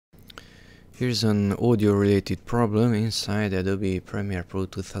Here's an audio related problem inside Adobe Premiere Pro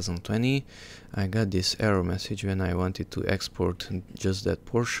 2020. I got this error message when I wanted to export just that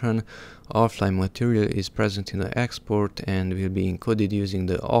portion. Offline material is present in the export and will be encoded using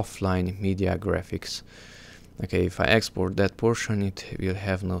the offline media graphics. Okay, if I export that portion, it will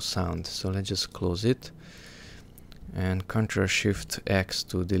have no sound. So let's just close it and Ctrl-Shift-X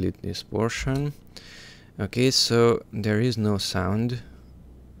to delete this portion. Okay, so there is no sound.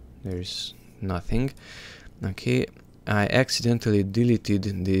 There is nothing. Okay, I accidentally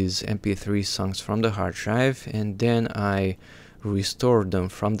deleted these MP3 songs from the hard drive and then I restored them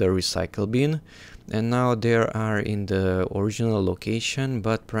from the recycle bin, and now they are in the original location,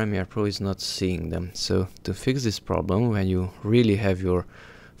 but Premiere Pro is not seeing them. So to fix this problem, when you really have your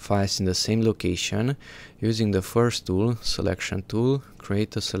files in the same location, using the first tool, selection tool,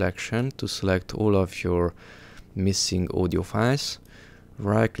 create a selection to select all of your missing audio files.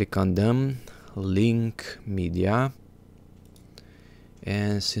 Right click on them, link media,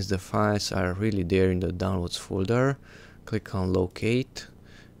 and since the files are really there in the downloads folder, click on locate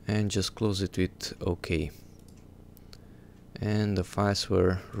and just close it with OK. And the files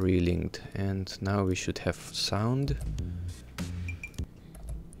were relinked, and now we should have sound.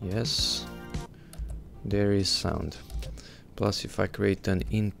 Yes, there is sound. Plus, if I create an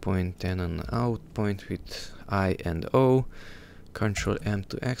in point and an out point with I and O, Ctrl M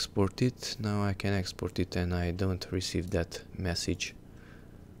to export it. Now I can export it and I don't receive that message.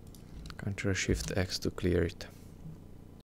 Ctrl-Shift-X to clear it.